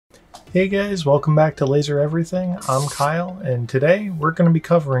Hey guys, welcome back to Laser Everything. I'm Kyle, and today we're going to be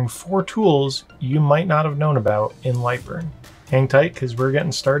covering 4 tools you might not have known about in LightBurn. Hang tight because we're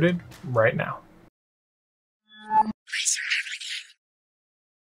getting started right now.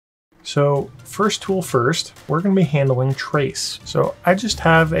 So first tool first, we're going to be handling trace. So I just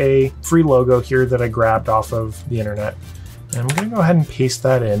have a free logo here that I grabbed off of the internet, and I'm going to go ahead and paste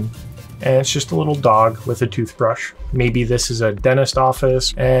that in. And it's just a little dog with a toothbrush. Maybe this is a dentist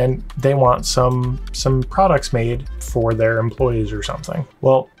office and they want some products made for their employees or something.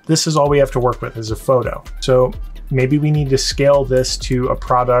 Well, this is all we have to work with is a photo. So maybe we need to scale this to a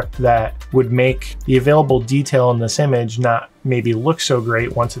product that would make the available detail in this image not maybe look so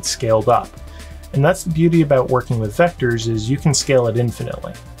great once it's scaled up. And that's the beauty about working with vectors is you can scale it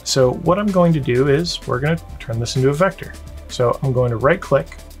infinitely. So what I'm going to do is we're going to turn this into a vector. So I'm going to right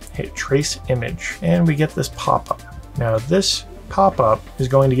click, hit trace image, and we get this pop-up. Now this pop-up is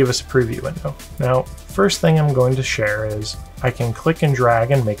going to give us a preview window. Now, first thing I'm going to share is I can click and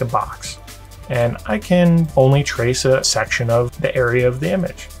drag and make a box. And I can only trace a section of the area of the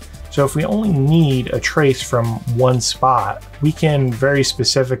image. So if we only need a trace from one spot, we can very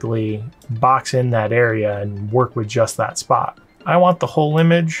specifically box in that area and work with just that spot. I want the whole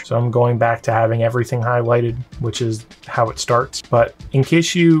image, so I'm going back to having everything highlighted, which is how it starts. But in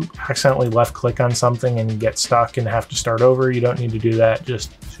case you accidentally left click on something and get stuck and have to start over, you don't need to do that.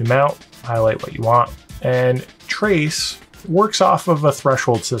 Just zoom out, highlight what you want. And trace works off of a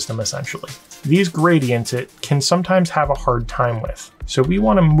threshold system essentially. These gradients it can sometimes have a hard time with. So we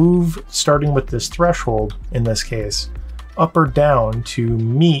want to move, starting with this threshold in this case, up or down to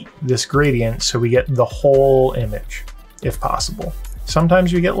meet this gradient so we get the whole image, if possible.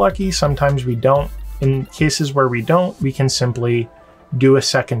 Sometimes we get lucky, sometimes we don't. In cases where we don't, we can simply do a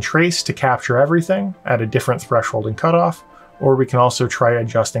second trace to capture everything at a different threshold and cutoff, or we can also try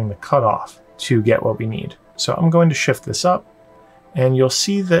adjusting the cutoff to get what we need. So I'm going to shift this up, and you'll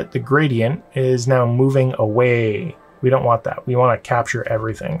see that the gradient is now moving away. We don't want that. We want to capture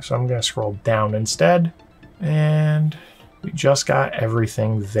everything. So I'm going to scroll down instead, and we just got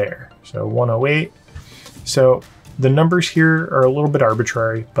everything there. So 108. So the numbers here are a little bit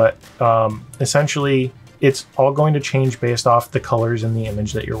arbitrary, but essentially it's all going to change based off the colors in the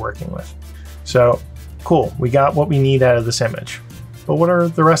image that you're working with. So cool, we got what we need out of this image. But what are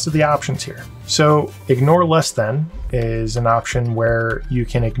the rest of the options here? So ignore less than is an option where you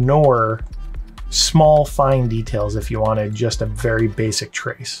can ignore small fine details if you wanted just a very basic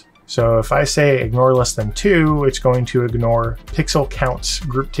trace. So if I say ignore less than 2, it's going to ignore pixel counts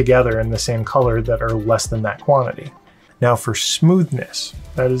grouped together in the same color that are less than that quantity. Now for smoothness,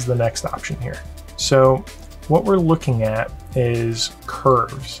 that is the next option here. So what we're looking at is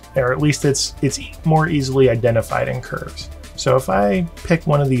curves, or at least it's more easily identified in curves. So if I pick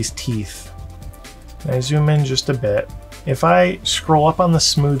one of these teeth, and I zoom in just a bit, if I scroll up on the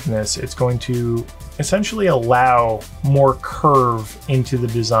smoothness, it's going to essentially allow more curve into the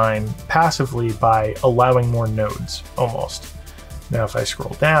design passively by allowing more nodes, almost. Now if I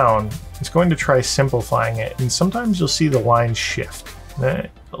scroll down, it's going to try simplifying it, and sometimes you'll see the lines shift. A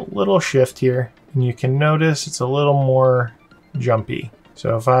little shift here, and you can notice it's a little more jumpy.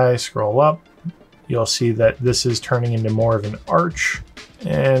 So if I scroll up, you'll see that this is turning into more of an arch,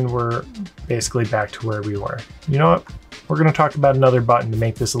 and we're basically back to where we were. You know what? We're going to talk about another button to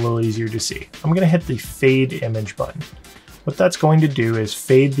make this a little easier to see. I'm going to hit the fade image button. What that's going to do is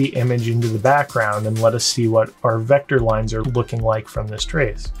fade the image into the background and let us see what our vector lines are looking like from this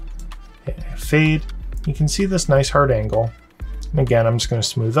trace. Okay, fade, you can see this nice hard angle. And again, I'm just going to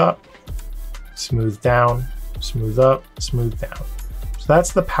smooth up, smooth down, smooth up, smooth down. So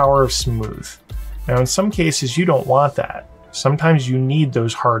that's the power of smooth. Now in some cases you don't want that. Sometimes you need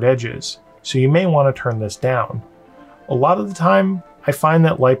those hard edges. So you may want to turn this down. A lot of the time, I find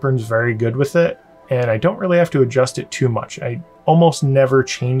that LightBurn's very good with it, and I don't really have to adjust it too much. I almost never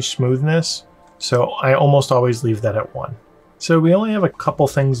change smoothness, so I almost always leave that at 1. So we only have a couple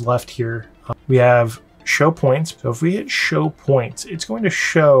things left here. We have show points. So if we hit show points, it's going to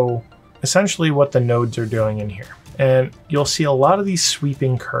show essentially what the nodes are doing in here. And you'll see a lot of these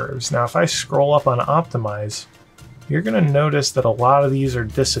sweeping curves. Now, if I scroll up on optimize, you're going to notice that a lot of these are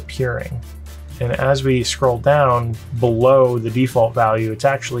disappearing. And as we scroll down below the default value, it's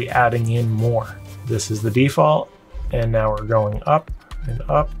actually adding in more. This is the default, and now we're going up and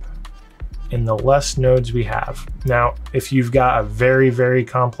up in the less nodes we have. Now, if you've got a very, very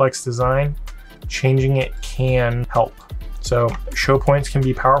complex design, changing it can help. So show points can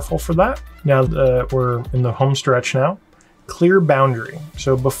be powerful for that. Now we're in the home stretch now. Clear boundary.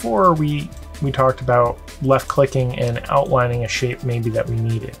 So before we we talked about left clicking and outlining a shape maybe that we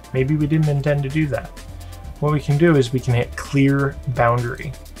needed. Maybe we didn't intend to do that. What we can do is we can hit clear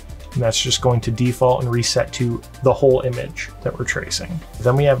boundary. And that's just going to default and reset to the whole image that we're tracing.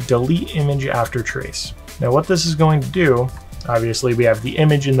 Then we have delete image after trace. Now what this is going to do, obviously we have the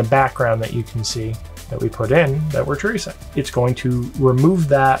image in the background that you can see that we put in that we're tracing. It's going to remove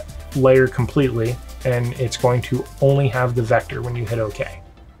that layer completely, and it's going to only have the vector when you hit OK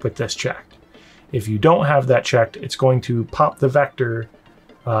with this checked. If you don't have that checked, it's going to pop the vector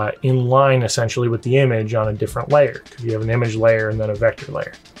in line essentially with the image on a different layer, because you have an image layer and then a vector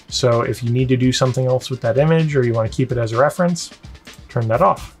layer. So if you need to do something else with that image, or you want to keep it as a reference, turn that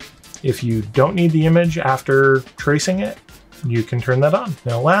off. If you don't need the image after tracing it, you can turn that on.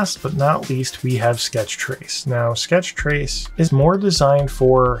 Now, last but not least, we have Sketch Trace. Now, Sketch Trace is more designed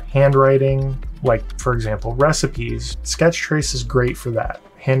for handwriting, like for example, recipes. Sketch Trace is great for that.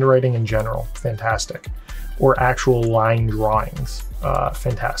 Handwriting in general, fantastic. Or actual line drawings,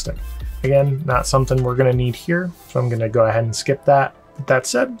 fantastic. Again, not something we're gonna need here, so I'm gonna go ahead and skip that. With that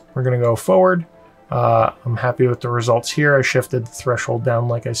said, we're gonna go forward. I'm happy with the results here. I shifted the threshold down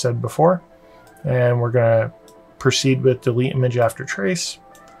like I said before, and we're gonna proceed with delete image after trace.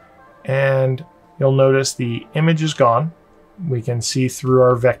 And you'll notice the image is gone. We can see through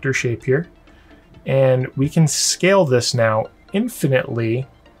our vector shape here, and we can scale this now infinitely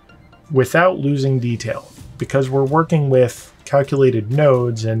without losing detail, because we're working with calculated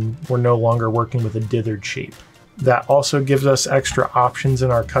nodes and we're no longer working with a dithered shape. That also gives us extra options in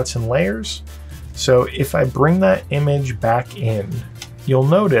our cuts and layers. So if I bring that image back in, you'll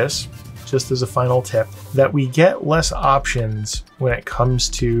notice, just as a final tip, that we get less options when it comes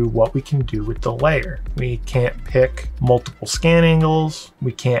to what we can do with the layer. We can't pick multiple scan angles,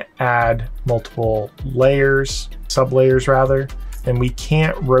 we can't add multiple layers, sub-layers rather, and we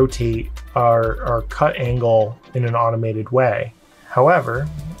can't rotate our cut angle in an automated way. However,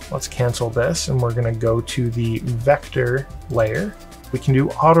 let's cancel this and we're gonna go to the vector layer. We can do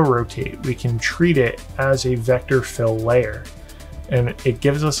auto rotate. We can treat it as a vector fill layer, and it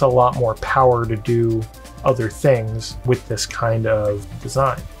gives us a lot more power to do other things with this kind of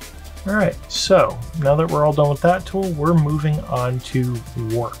design. All right, so now that we're all done with that tool, we're moving on to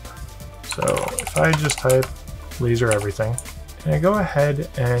warp. So if I just type laser everything, and I go ahead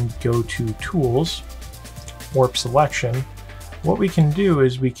and go to tools, warp selection, what we can do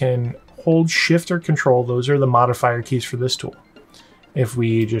is we can hold shift or control. Those are the modifier keys for this tool. If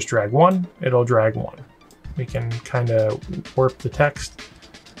we just drag one, it'll drag one. We can kind of warp the text.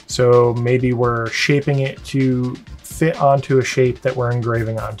 So maybe we're shaping it to fit onto a shape that we're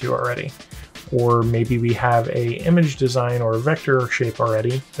engraving onto already. Or maybe we have a image design or a vector shape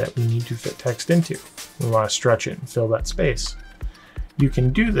already that we need to fit text into. We want to stretch it and fill that space. You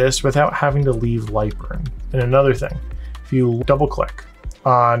can do this without having to leave LightBurn. And another thing, if you double click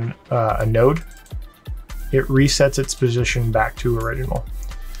on a node, it resets its position back to original.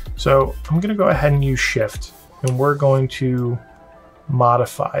 So I'm going to go ahead and use shift, and we're going to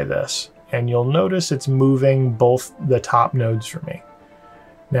modify this. And you'll notice it's moving both the top nodes for me.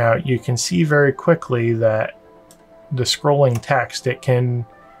 Now you can see very quickly that the scrolling text, it can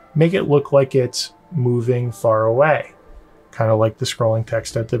make it look like it's moving far away, kind of like the scrolling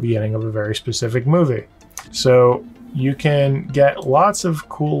text at the beginning of a very specific movie. So you can get lots of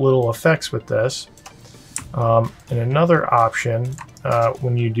cool little effects with this. And another option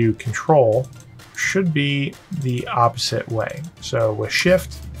when you do control should be the opposite way. So with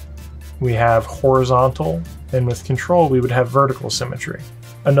shift, we have horizontal, and with control, we would have vertical symmetry.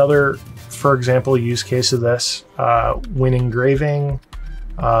 Another, for example, use case of this, when engraving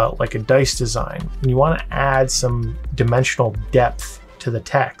like a dice design, and you want to add some dimensional depth to the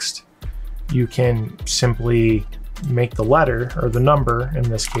text, you can simply make the letter, or the number in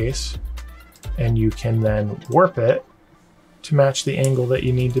this case, and you can then warp it to match the angle that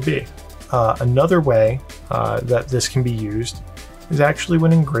you need to be. Another way that this can be used is actually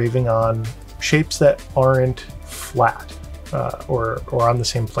when engraving on shapes that aren't flat or on the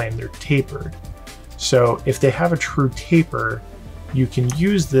same plane, they're tapered. So if they have a true taper, you can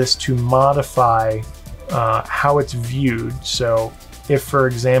use this to modify how it's viewed. So if, for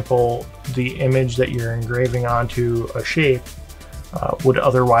example, the image that you're engraving onto a shape would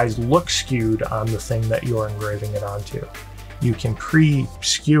otherwise look skewed on the thing that you're engraving it onto, you can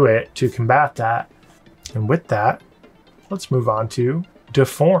pre-skew it to combat that. And with that, let's move on to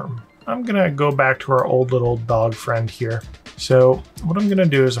deform. I'm gonna go back to our old little dog friend here. So what I'm gonna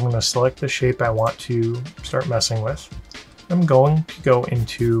do is I'm gonna select the shape I want to start messing with. I'm going to go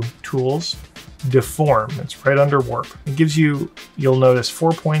into tools, Deform. It's right under Warp. It gives you, you'll notice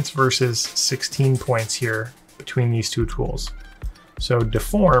 4 points versus 16 points here between these two tools. So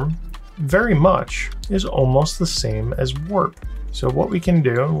Deform very much is almost the same as Warp. So what we can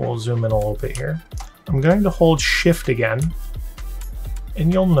do, and we'll zoom in a little bit here, I'm going to hold Shift again,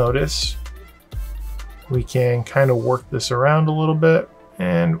 and you'll notice we can kind of work this around a little bit,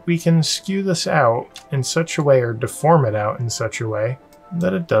 and we can skew this out in such a way, or deform it out in such a way,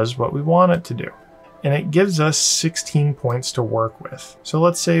 that it does what we want it to do. And it gives us 16 points to work with. So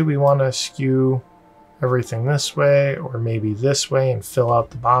let's say we want to skew everything this way, or maybe this way, and fill out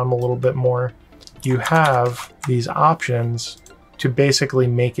the bottom a little bit more. You have these options to basically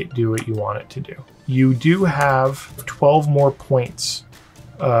make it do what you want it to do. You do have 12 more points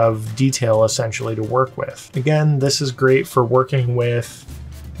of detail essentially to work with. Again, this is great for working with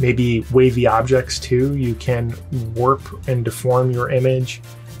maybe wavy objects too. You can warp and deform your image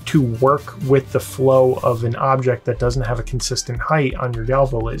to work with the flow of an object that doesn't have a consistent height on your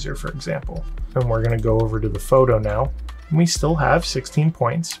Galvo laser, for example. And we're going to go over to the photo now. And we still have 16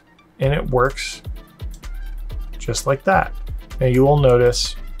 points, and it works just like that. Now you will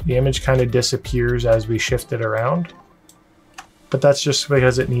notice the image kind of disappears as we shift it around, but that's just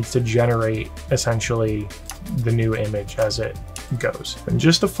because it needs to generate essentially the new image as it goes. And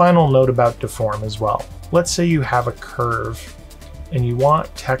just a final note about Deform as well. Let's say you have a curve and you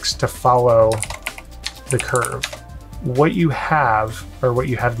want text to follow the curve. What you have, or what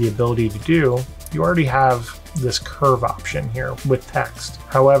you have the ability to do, you already have this curve option here with text.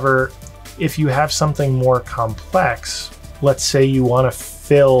 However, if you have something more complex, let's say you want to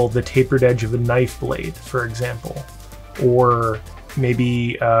fill the tapered edge of a knife blade, for example, or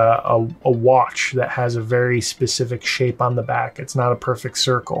maybe a watch that has a very specific shape on the back. It's not a perfect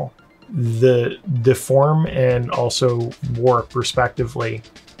circle. The Deform and also Warp, respectively,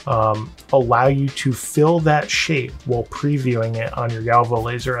 allow you to fill that shape while previewing it on your Galvo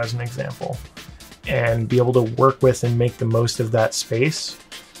laser, as an example, and be able to work with and make the most of that space,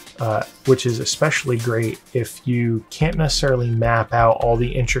 which is especially great if you can't necessarily map out all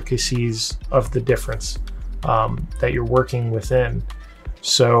the intricacies of the difference that you're working within.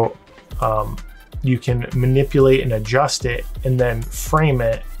 So you can manipulate and adjust it and then frame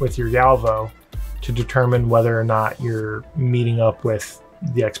it with your Galvo to determine whether or not you're meeting up with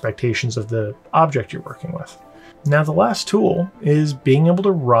the expectations of the object you're working with. Now, the last tool is being able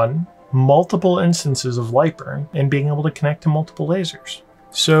to run multiple instances of LightBurn and being able to connect to multiple lasers.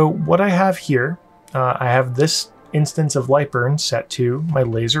 So what I have here, I have this instance of LightBurn set to my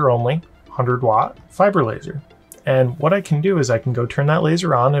laser only 100-watt fiber laser. And what I can do is I can go turn that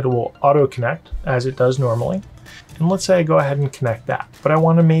laser on. It will auto connect as it does normally. And let's say I go ahead and connect that, but I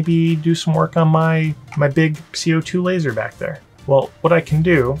want to maybe do some work on my big CO2 laser back there. Well, what I can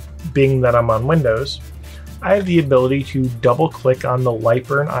do, being that I'm on Windows, I have the ability to double click on the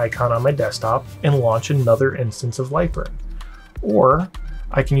LightBurn icon on my desktop and launch another instance of LightBurn. Or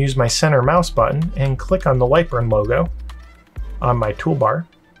I can use my center mouse button and click on the LightBurn logo on my toolbar,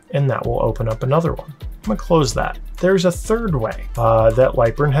 and that will open up another one. I'm going to close that. There's a third way that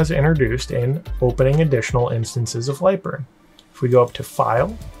LightBurn has introduced in opening additional instances of LightBurn. If we go up to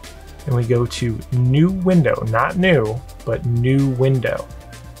File and we go to New Window, not New, but New Window,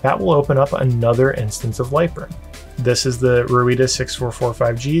 that will open up another instance of LightBurn. This is the Ruida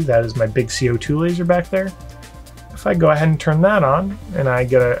 6445G. That is my big CO2 laser back there. If I go ahead and turn that on and I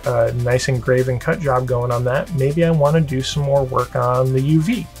get a nice engraving cut job going on that, maybe I want to do some more work on the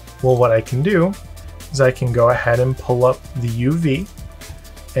UV. Well, what I can do is I can go ahead and pull up the UV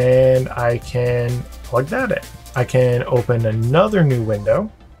and I can plug that in. I can open another new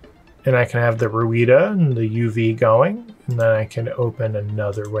window and I can have the Ruida and the UV going, and then I can open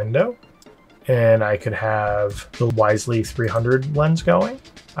another window and I could have the Wisely 300 lens going.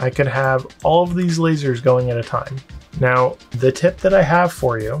 I could have all of these lasers going at a time. Now, the tip that I have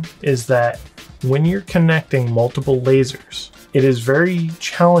for you is that when you're connecting multiple lasers, it is very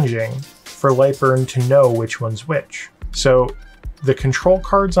challenging for LightBurn to know which one's which. So the control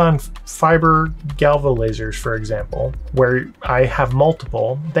cards on fiber Galvo lasers, for example, where I have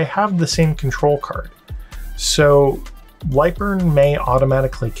multiple, they have the same control card. So LightBurn may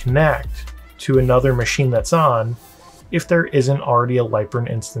automatically connect to another machine that's on if there isn't already a LightBurn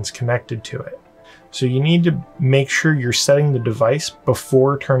instance connected to it. So you need to make sure you're setting the device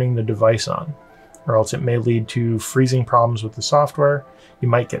before turning the device on, or else it may lead to freezing problems with the software. You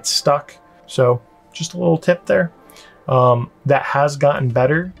might get stuck. So just a little tip there. That has gotten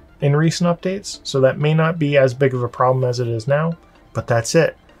better in recent updates, so that may not be as big of a problem as it is now, but that's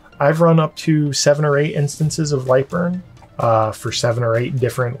it. I've run up to 7 or 8 instances of LightBurn for 7 or 8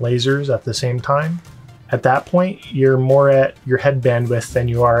 different lasers at the same time. At that point, you're more at your head bandwidth than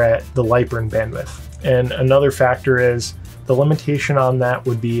you are at the LightBurn bandwidth. And another factor is the limitation on that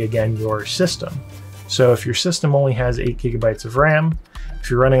would be, again, your system. So if your system only has 8 GB of RAM, if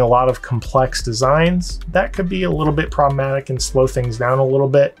you're running a lot of complex designs, that could be a little bit problematic and slow things down a little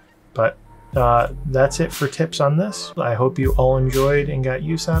bit. But that's it for tips on this. I hope you all enjoyed and got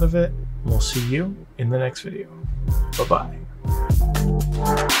use out of it. We'll see you in the next video. Bye-bye.